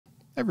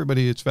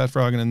everybody, it's Fat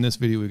Frog, and in this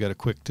video we've got a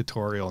quick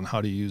tutorial on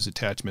how to use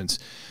attachments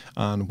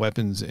on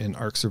weapons in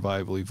Ark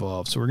Survival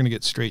Evolved. So we're going to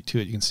get straight to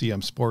it. You can see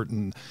I'm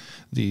sporting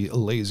the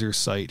laser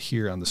sight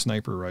here on the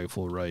sniper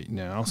rifle right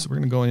now. So we're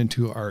going to go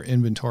into our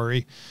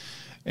inventory,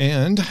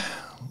 and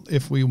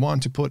if we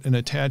want to put an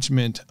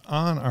attachment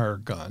on our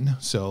gun,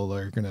 so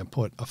we're going to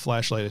put a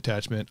flashlight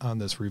attachment on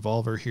this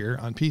revolver here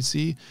on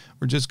PC,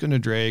 we're just going to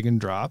drag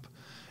and drop.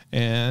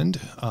 And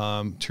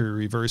to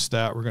reverse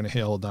that, we're going to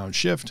hold down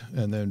shift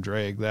and then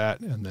drag that,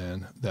 and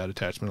then that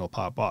attachment will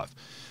pop off.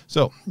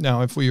 So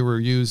now if we were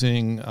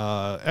using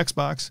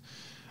Xbox,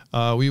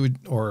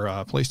 or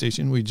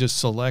PlayStation, we just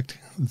select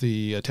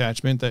the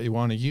attachment that you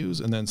want to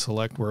use and then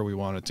select where we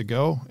want it to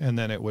go, and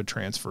then it would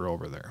transfer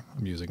over there.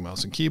 I'm using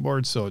mouse and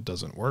keyboard, so it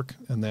doesn't work.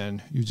 And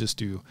then you just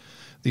do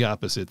the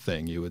opposite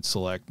thing. You would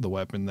select the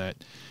weapon that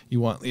you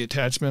want the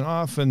attachment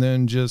off, and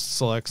then just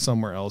select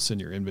somewhere else in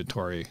your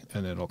inventory,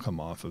 and it'll come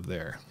off of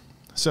there.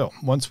 So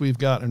once we've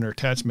got an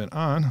attachment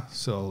on,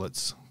 so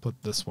let's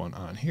put this one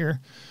on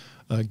here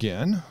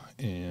again,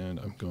 and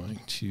I'm going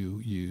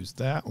to use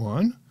that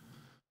one.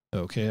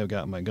 Okay, I've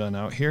got my gun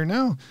out here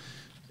now,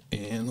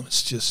 and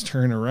let's just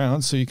turn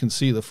around so you can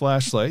see the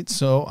flashlight.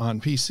 So on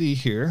PC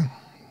here,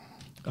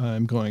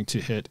 I'm going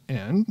to hit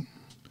N.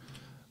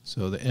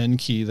 So the N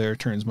key there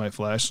turns my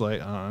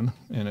flashlight on,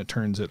 and it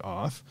turns it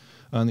off.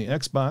 On the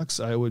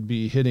Xbox, I would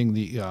be hitting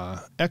the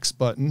X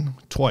button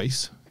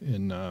twice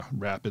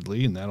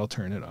rapidly, and that'll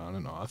turn it on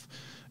and off.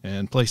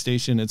 And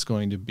PlayStation, it's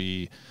going to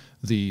be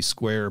the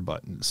square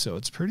button. So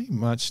it's pretty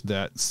much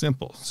that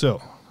simple.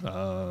 So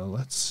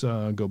let's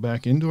go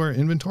back into our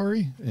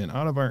inventory and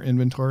out of our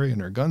inventory,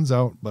 and our gun's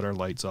out, but our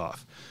light's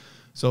off.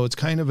 So it's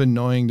kind of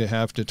annoying to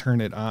have to turn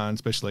it on,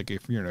 especially like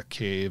if you're in a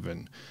cave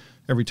and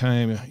every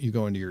time you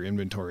go into your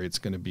inventory, it's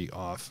going to be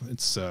off.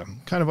 It's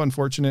kind of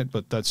unfortunate,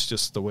 but that's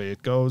just the way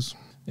it goes.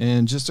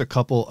 And just a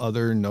couple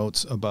other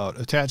notes about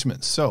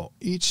attachments. So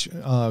each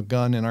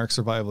gun in Ark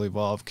Survival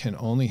Evolved can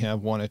only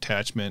have one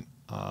attachment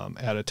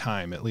at a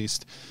time, at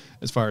least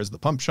as far as the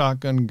pump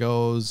shotgun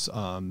goes,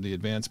 the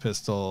advanced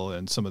pistol,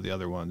 and some of the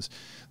other ones.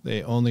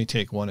 They only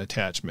take one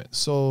attachment.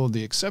 So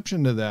the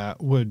exception to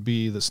that would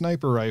be the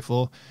sniper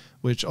rifle,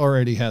 which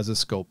already has a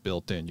scope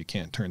built in. You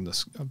can't turn the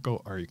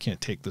scope, or you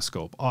can't take the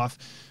scope off.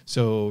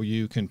 So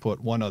you can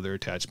put one other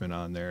attachment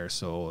on there.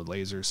 So a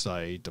laser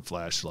sight, a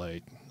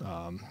flashlight,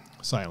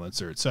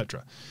 silencer,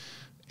 etc.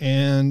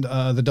 And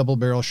the double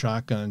barrel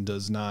shotgun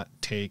does not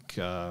take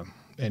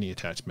any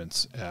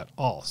attachments at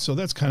all. So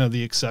that's kind of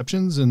the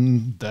exceptions,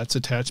 and that's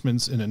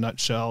attachments in a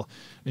nutshell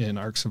in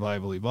Ark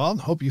Survival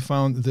Evolved. Hope you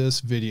found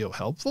this video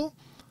helpful.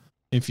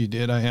 If you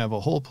did, I have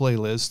a whole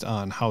playlist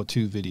on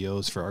how-to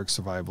videos for Ark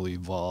Survival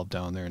Evolved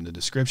down there in the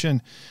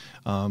description.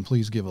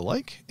 Please give a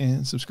like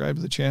and subscribe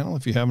to the channel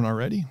if you haven't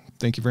already.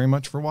 Thank you very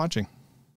much for watching.